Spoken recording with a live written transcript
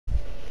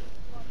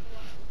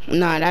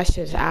Nah, that's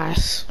just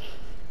ass.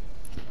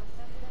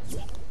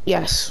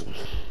 Yes.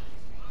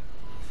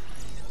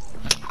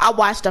 I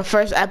watched the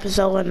first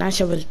episode and that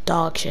shit was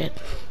dog shit.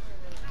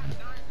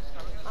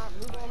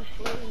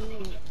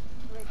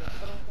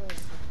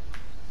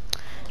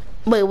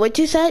 Wait, what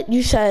you said?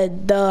 You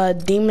said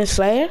the Demon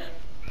Slayer?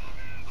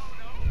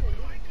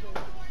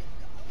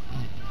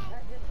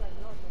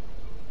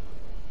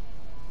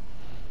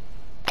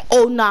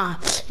 Oh nah,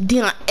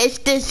 Dion, it's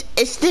this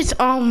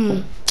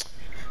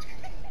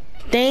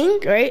thing,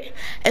 right?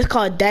 It's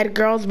called Dead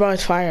Girls, bro.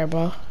 It's fire,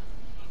 bro.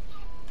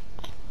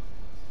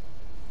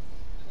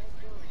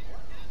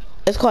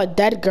 It's called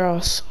Dead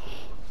Girls.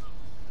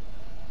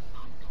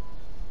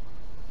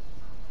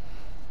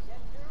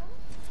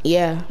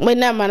 Yeah. Wait,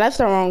 never mind. That's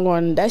the wrong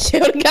one. That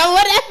shit got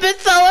one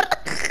episode.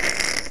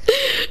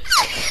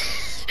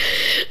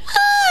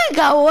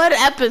 Got one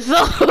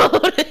episode.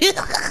 You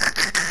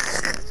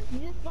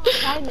just found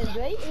diamonds,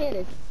 right? Hit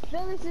it.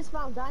 Phyllis just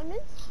found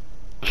diamonds?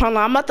 Hold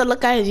on, I'm about to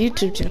look at his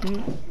YouTube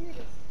channel.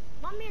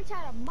 My man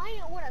tried to mine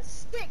it with a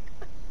stick.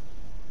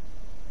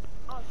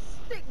 A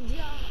stick,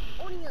 John.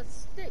 Only a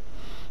stick.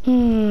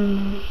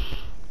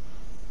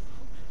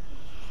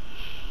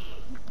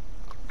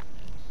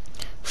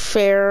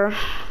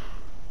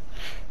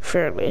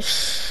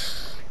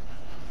 Fearless.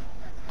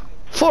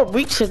 4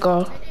 weeks ago.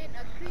 And then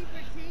a creeper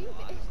king.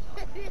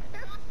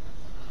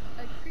 A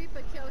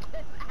creeper killed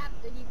him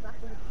after he found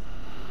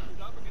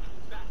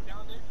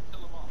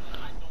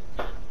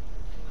it.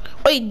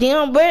 Wait,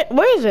 damn,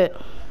 where is it?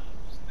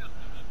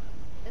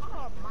 It's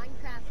called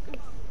Minecraft.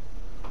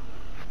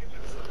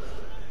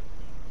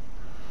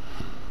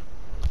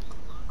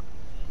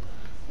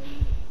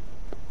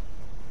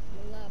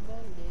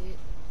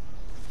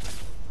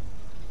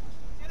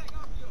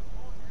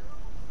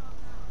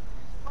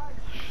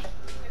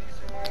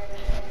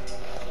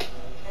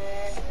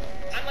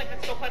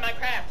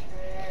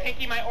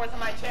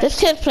 This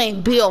kid's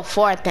playing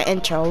BO4 at the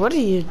intro. What are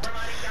you?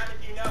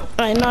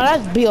 I know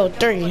that's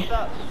BO3.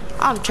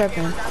 I'm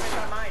tripping.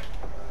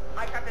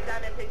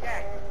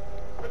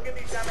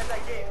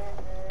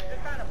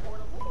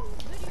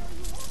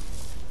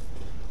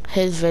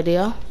 His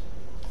video.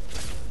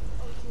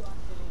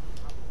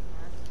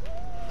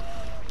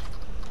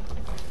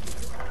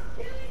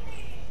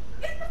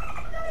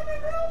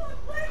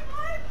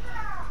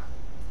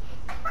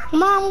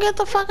 Mom, get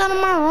the fuck out of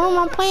my room.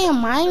 I'm playing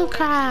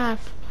Minecraft.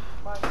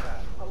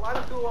 A lot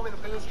of people want me to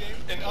play this game,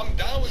 and I'm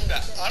down with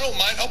that. I don't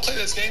mind. I'll play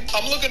this game.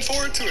 I'm looking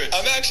forward to it.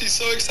 I'm actually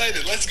so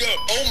excited. Let's go.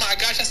 Oh my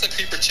gosh, that's a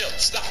creeper. Chill.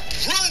 Stop.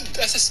 Run.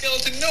 That's a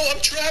skeleton. No, I'm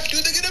trapped.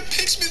 Dude, they're gonna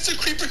pinch me. It's a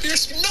creeper here.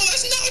 No,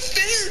 that's not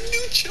fair.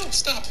 Dude, chill.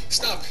 Stop.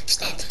 Stop.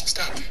 Stop.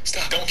 Stop.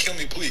 Stop. Don't kill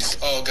me, please.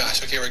 Oh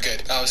gosh. Okay, we're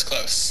good. That was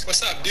close.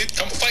 What's up, dude?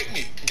 Come fight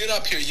me. Get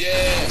up here.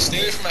 Yeah.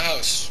 Stay away from my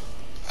house.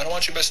 I don't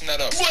want you messing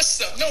that up. What's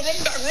up? No,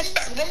 run back. Run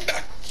back. Run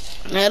back.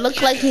 It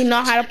looks like he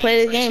know how to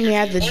play the game. He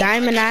has the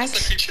diamond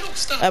axe,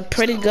 a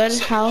pretty good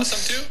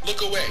house.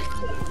 Look away.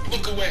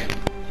 Look away.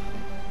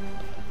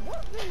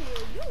 What video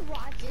you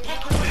watching?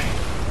 Look away.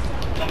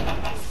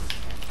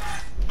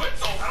 But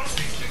no, I don't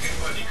speak chicken,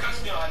 but you cussed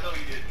me out. I know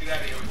you did. Get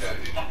out of here with that,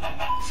 dude.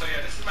 So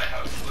yeah, this is my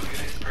house. Look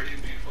at it. It's pretty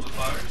and beautiful. The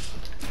flowers.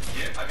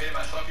 Yeah, I made it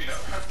myself, you know.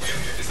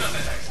 Yeah, it's not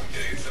that nice. I'm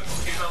kidding. It's simple.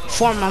 Here's my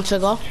little 4 months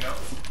ago. You know,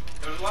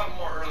 there was a lot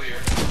more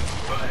earlier,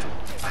 but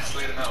I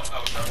slayed them out.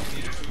 I was trying to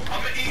eat food. I'm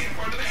gonna eat in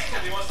front of the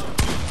you want some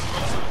food? You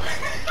want some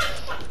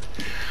food?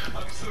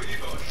 I'm so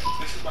evil.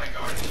 This is my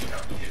garden, you know.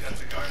 Yeah,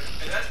 that's a garden.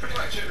 And that's pretty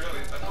much it,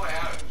 really. That's all I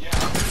have. Yeah,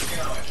 you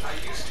know, I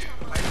used to.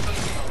 I used to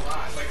game a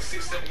lot, like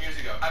 6-7 years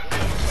ago. I've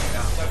been playing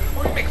now. Like,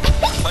 before you make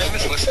playing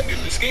this, listen, dude,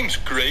 this game's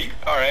great.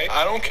 Alright,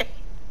 I don't care.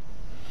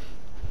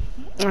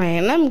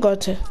 Alright, let me go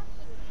to.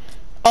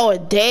 Oh, a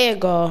day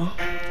ago.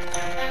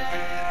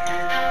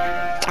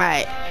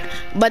 Alright.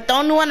 But the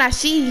only one I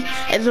see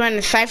is when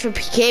the Cypher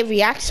PK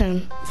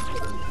reaction.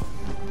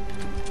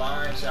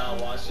 Fine, y'all,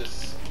 watch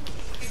this.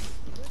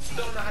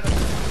 Don't know how to play.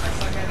 I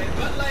suck at it.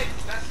 But like,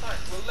 that's fine.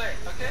 We'll learn,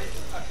 okay?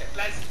 Okay,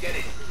 let's get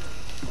it.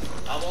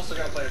 I'm also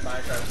gonna play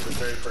Minecraft for the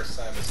very first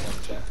time this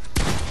month, chat.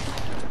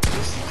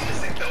 This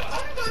music though,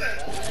 I'm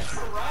gonna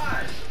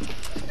cry.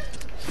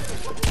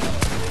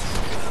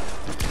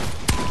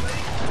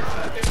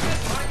 If this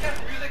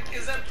Minecraft music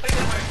isn't played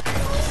at my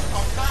funeral,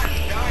 I'm not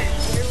dying.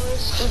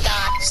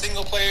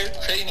 Single player,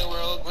 create a new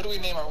world. What do we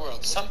name our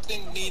world?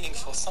 Something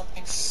meaningful,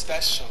 something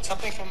special,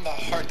 something from the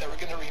heart that we're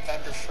gonna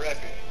remember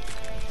forever.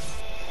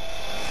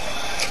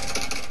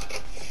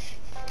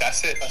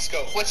 That's it. Let's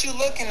go. What you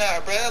looking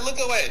at, bruh? Look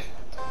away.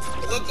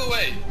 Look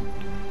away.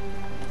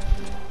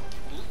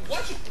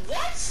 What?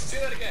 What? Say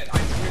that again. I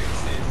swear to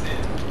say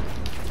it.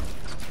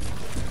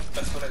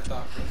 That's what I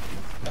thought, bro.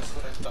 That's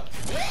what I thought.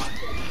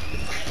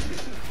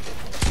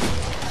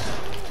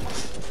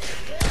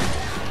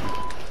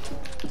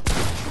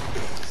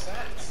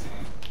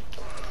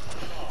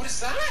 What is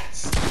that?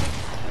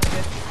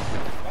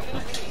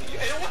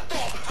 Hey, what the?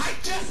 I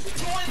just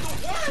joined the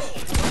world!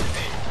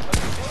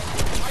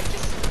 I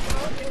just,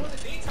 it was the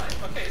daytime.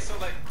 Okay, so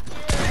like,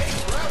 hey,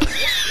 bro, what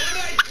did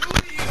I do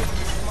to you?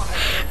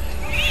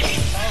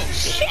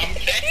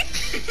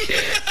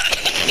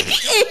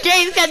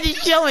 James got you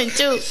showing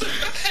too.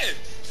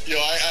 Yo,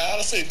 I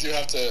honestly do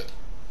have to.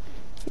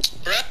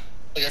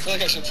 Like, I feel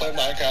like I should play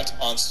Minecraft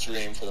on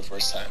stream for the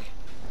first time.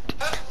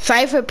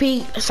 Cypher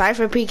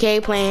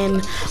PK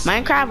playing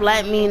Minecraft.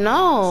 Let me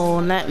know.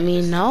 Let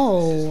me know.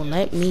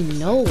 Let me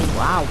know.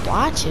 I'll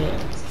watch it.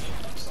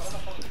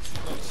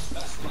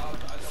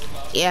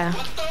 Yeah.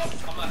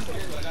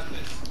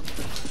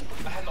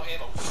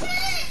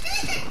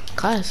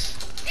 Cuss.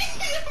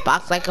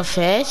 Box like a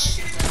fish.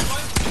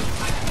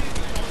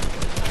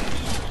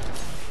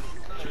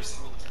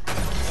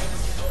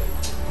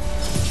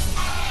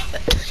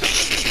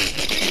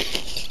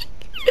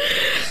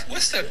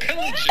 What's that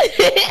pillaging?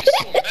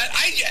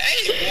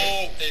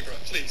 Hey, bro,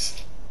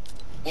 please.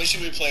 When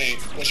should we play?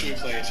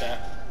 Chat?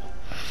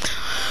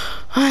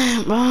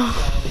 Bro.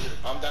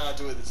 I'm down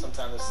to do it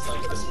sometime this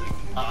week.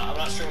 I'm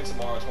not streaming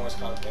tomorrow. Tomorrow's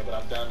content day, but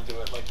I'm down to do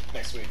it like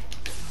next week.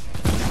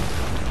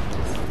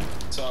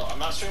 So I'm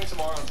not streaming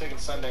tomorrow. I'm taking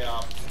Sunday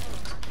off,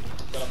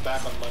 but I'm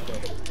back on Monday.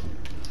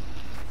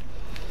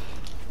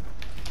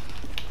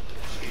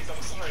 Jeez,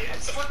 I'm sorry.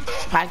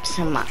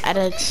 Practicing my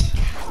edits.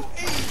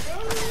 Hey, bro,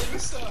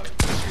 what's up?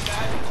 Your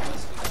dad?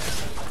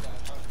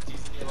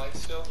 He's in your life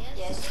still?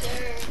 Yes,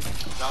 sir.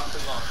 Not for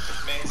long.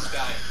 Man's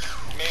dying.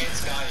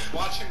 Man's dying.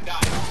 Watch him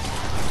die.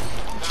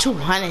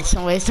 200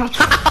 somewhere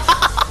somehow.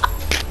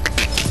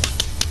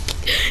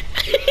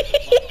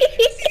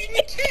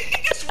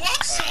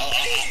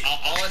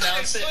 I'll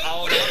announce it.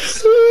 I'm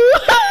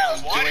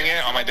doing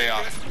it on my day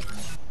off.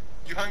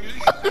 You hungry?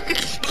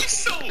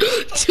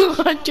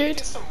 200.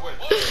 Get some wood.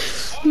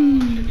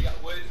 We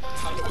got wood.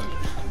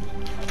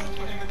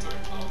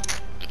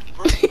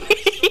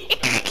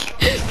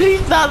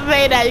 Please stop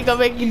saying that. You're gonna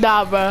make me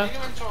die, bro.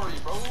 Inventory,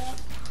 bro.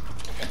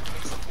 Okay,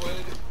 make some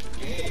wood.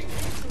 Yay.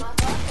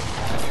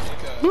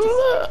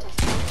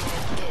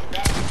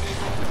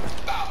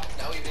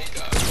 Now we make a.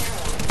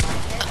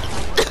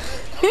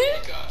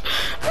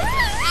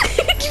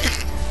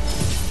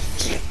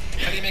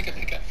 How do you make a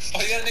pickaxe?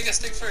 Oh, you gotta make a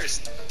stick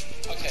first.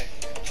 Okay.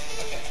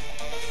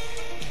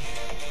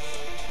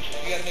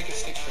 You gotta make a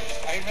stick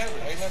first. I remember.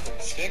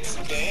 Sticks,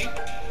 gang.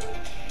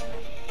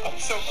 I'm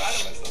so proud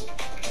of myself.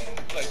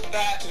 Like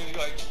that, and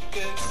like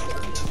this.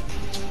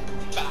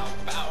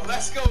 Bow.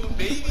 Let's go,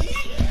 baby. Now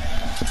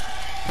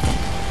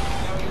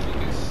how do you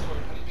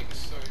make a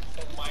sword?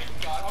 Oh my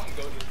god, I'm gonna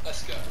go to.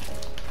 Let's go.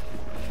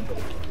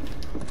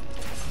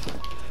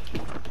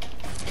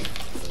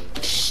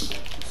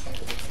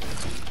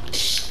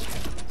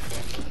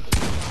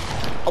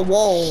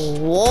 Whoa.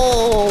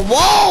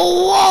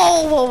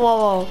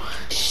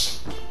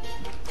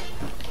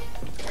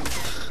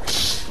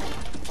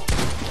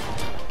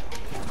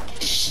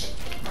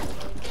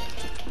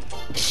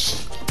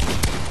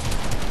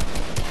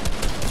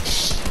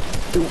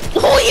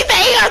 Oh, you the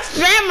AR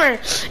spammer!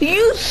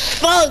 You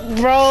suck,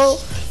 bro.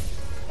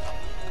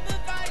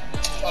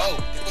 Oh,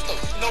 what the?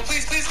 No,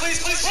 please. I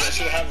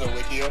should have the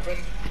wiki open.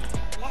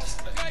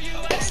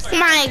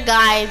 My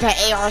guy's an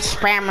AR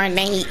spammer and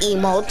then he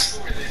emotes.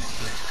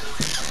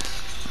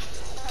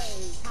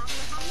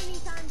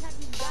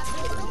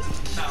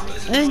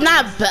 This is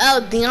not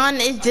Bell, Dion.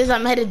 It's just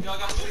I'm headed.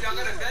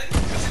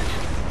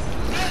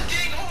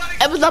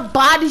 It was a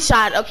body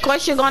shot. Of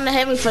course you're gonna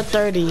hit me for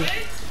 30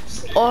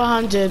 or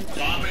 100.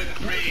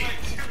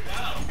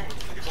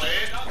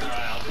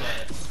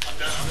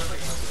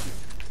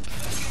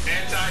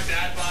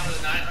 Anti-dad bomb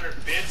with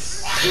 900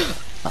 bits.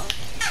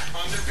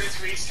 100 bits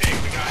for each take.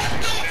 We got it.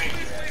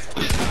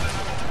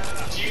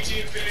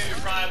 GG Infinity to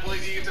Prime. Bully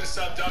D to the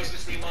sub. Dogs for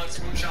 3 months.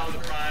 Moonshot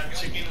with the Prime.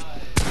 Chicken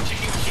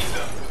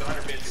Kingdom with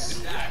 100 bits.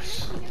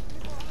 Dash.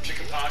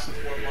 Chicken Pox with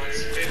 4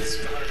 months. Bits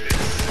with 100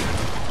 bits.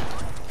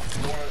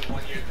 More than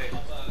 1 year thing.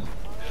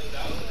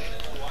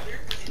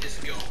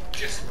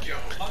 Just go.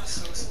 I'm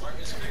so smart.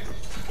 It's crazy.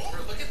 Bro,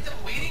 look at them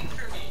waiting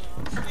for me.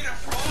 For me to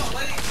fall.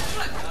 Let it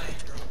come on.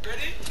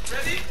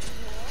 Ready?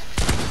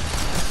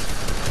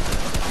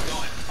 I'm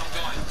going.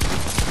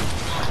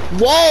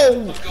 Whoa!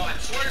 I'm going.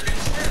 Swerving.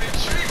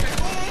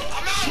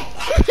 I'm out.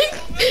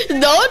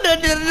 No,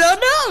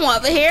 I'm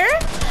up here.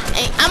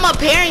 I'm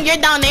up here and you're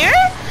down there?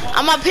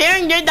 I'm up here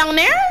and you're down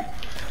there?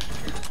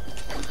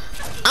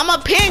 I'm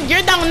up here and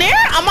you're down there?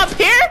 I'm up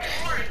here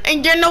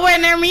and you're nowhere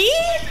near me?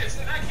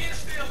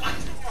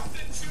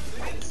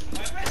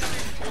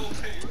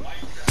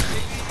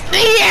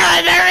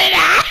 Yeah, there it is.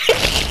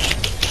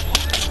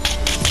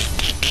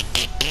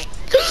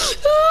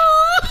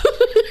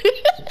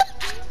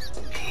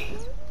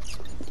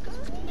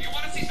 You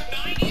want to see some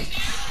 90s?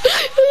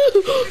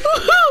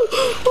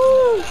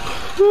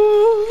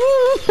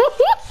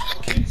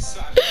 Okay,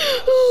 son. I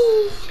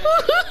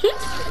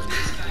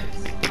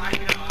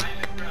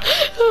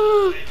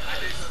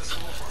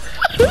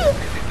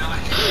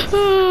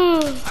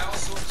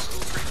also went to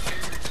school for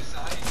interior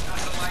design.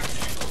 That's a life.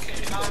 Okay,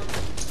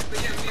 but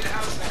yeah, we need a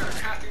house. I got a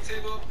crafting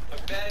table, a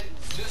bed,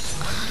 just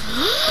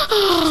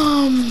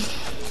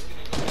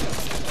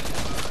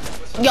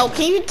Yo,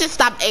 can you just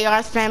stop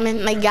AR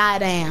spamming? Like,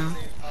 goddamn.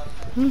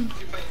 If you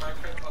play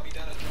Minecraft, I'll be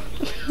down at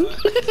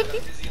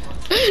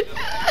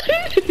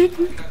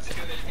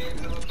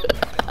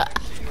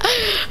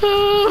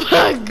Oh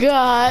my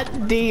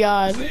God,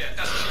 Dion.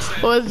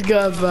 What's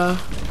good, bro?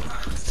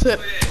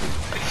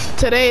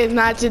 Today is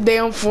not your day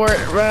on Fort,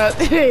 bro.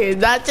 Today is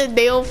not your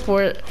day on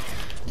Fort.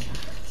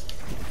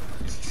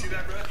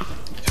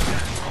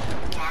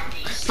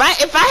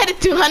 If I hit a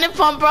 200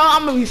 pump, bro,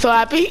 I'm gonna be so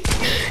happy.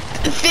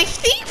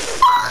 60?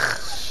 Fuck.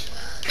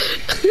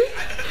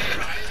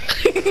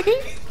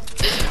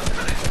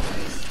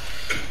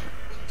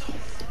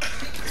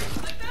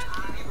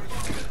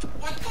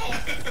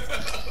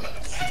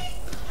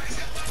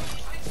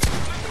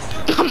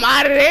 I'm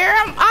out of there.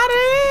 I'm out of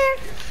there.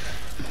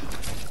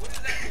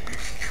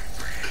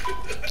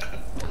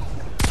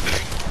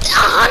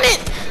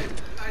 100.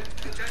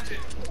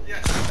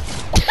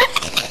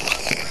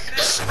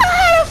 I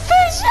had a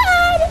fish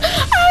head.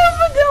 I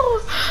don't know.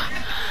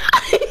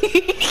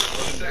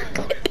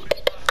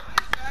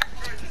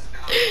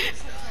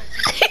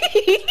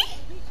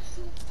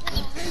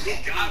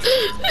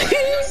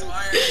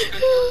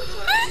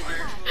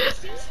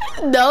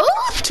 No,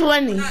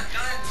 20.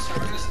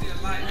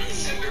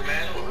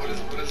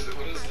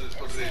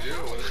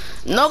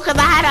 No, cause I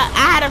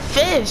had a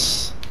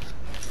fish.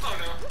 Oh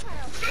no.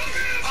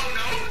 Oh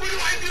no. What do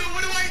I do?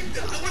 What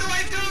do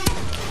I do?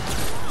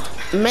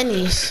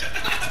 Minis.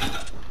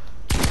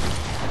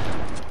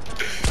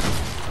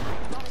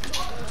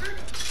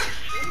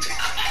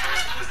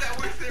 Was that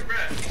worth it,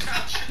 Brett?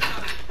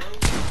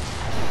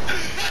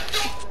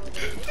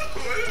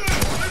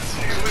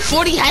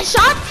 40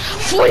 headshot?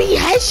 40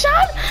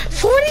 headshot?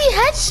 40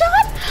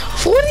 headshot?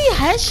 40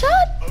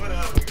 headshot? I'm gonna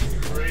have a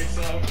great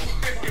time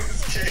playing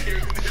this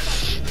game.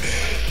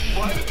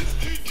 Why did this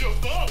dude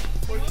jump up?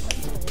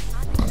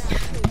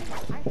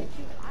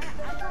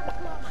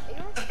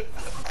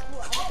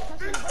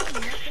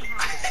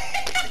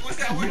 Was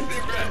that worth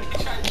it, Brett? He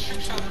tried to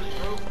shoot shot me,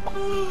 bro.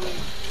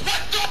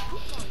 What the?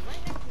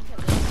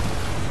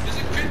 Is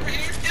it creeper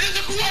here? It is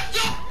a what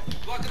the?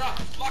 Block it off.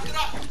 Block it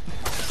off.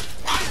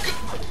 I'm good.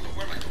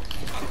 Where am I going?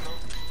 I don't know.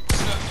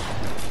 What's up?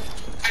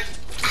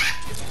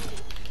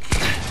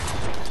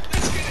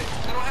 Let's get it.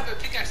 I don't have a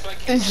pickaxe, so I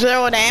can't.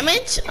 0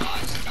 damage?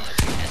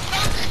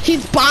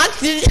 He's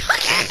boxed. He just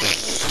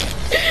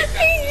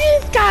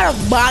got a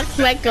box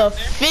like a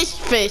fish.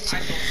 I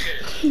don't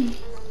care.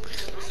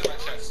 What's in my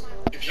chest?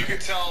 If you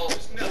could tell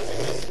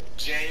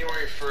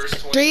January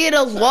 1st, 3 of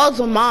those walls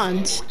are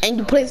mines, and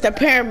you place the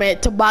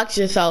pyramid to box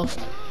yourself.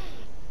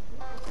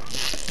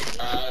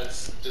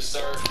 to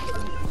start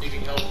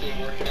eating healthy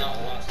and working out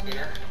a lot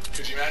sooner.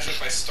 Could you imagine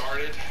if I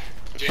started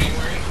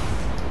January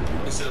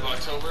instead of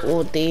October?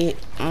 Oh, they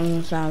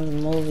sounds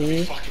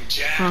movie. Fucking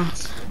jacked. Huh.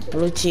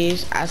 Blue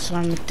cheese. I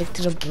swear I'm gonna stick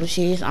to the blue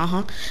cheese.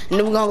 And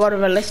then we're gonna go to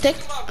realistic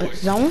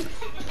zone.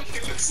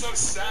 It looks so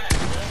sad,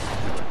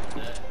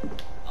 man.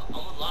 I'm a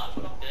lot,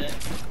 but I'm dead.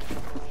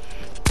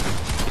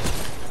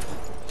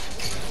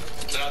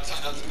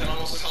 Then I'm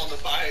also telling them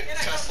to buy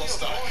Tesla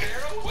stock.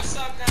 What's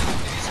up now?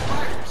 These are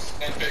fighters.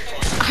 And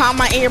Bitcoin. How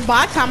am I in your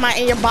box? How am I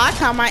in your box?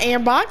 How am I in your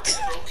box?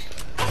 I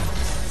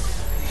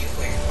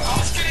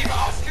was kidding.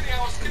 I was kidding.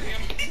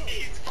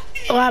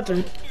 What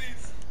happened?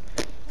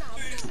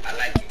 I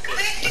like you.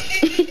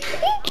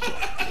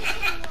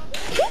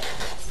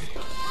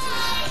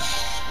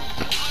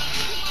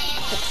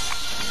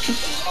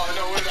 Oh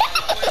no, we're not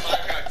playing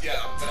Minecraft yet,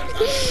 but I'm not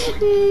going.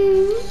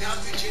 Now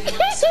through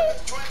January 7th,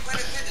 join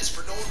Planet Fitness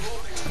for no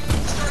enrollment.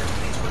 Start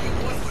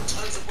 2021 with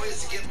tons of ways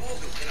to get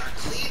moving in our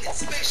clean and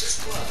spacious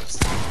clubs.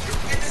 Your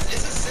fitness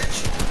is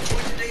essential.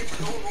 Join today for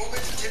no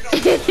enrollment to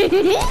 $10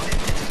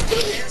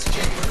 Ends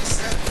January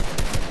 7th.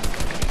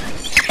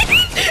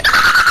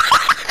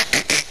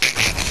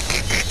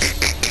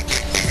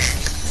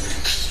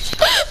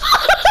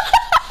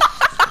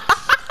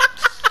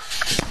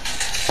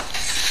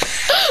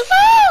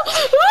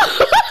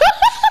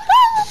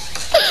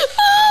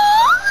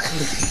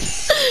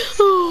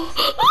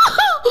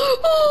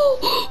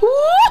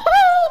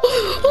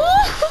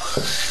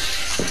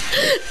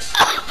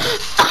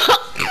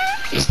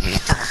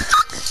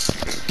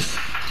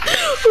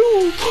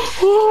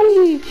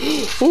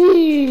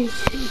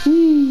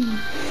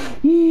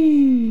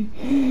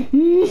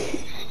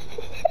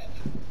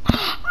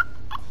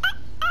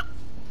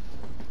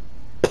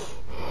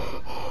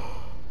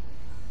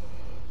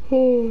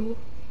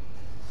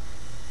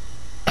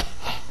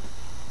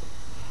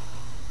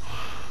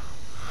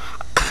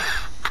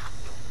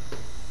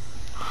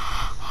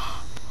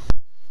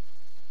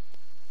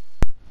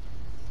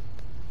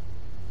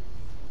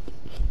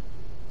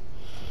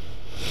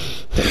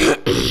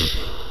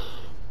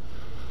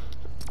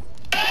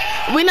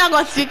 We're not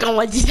gonna speak on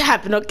what just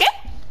happened, okay?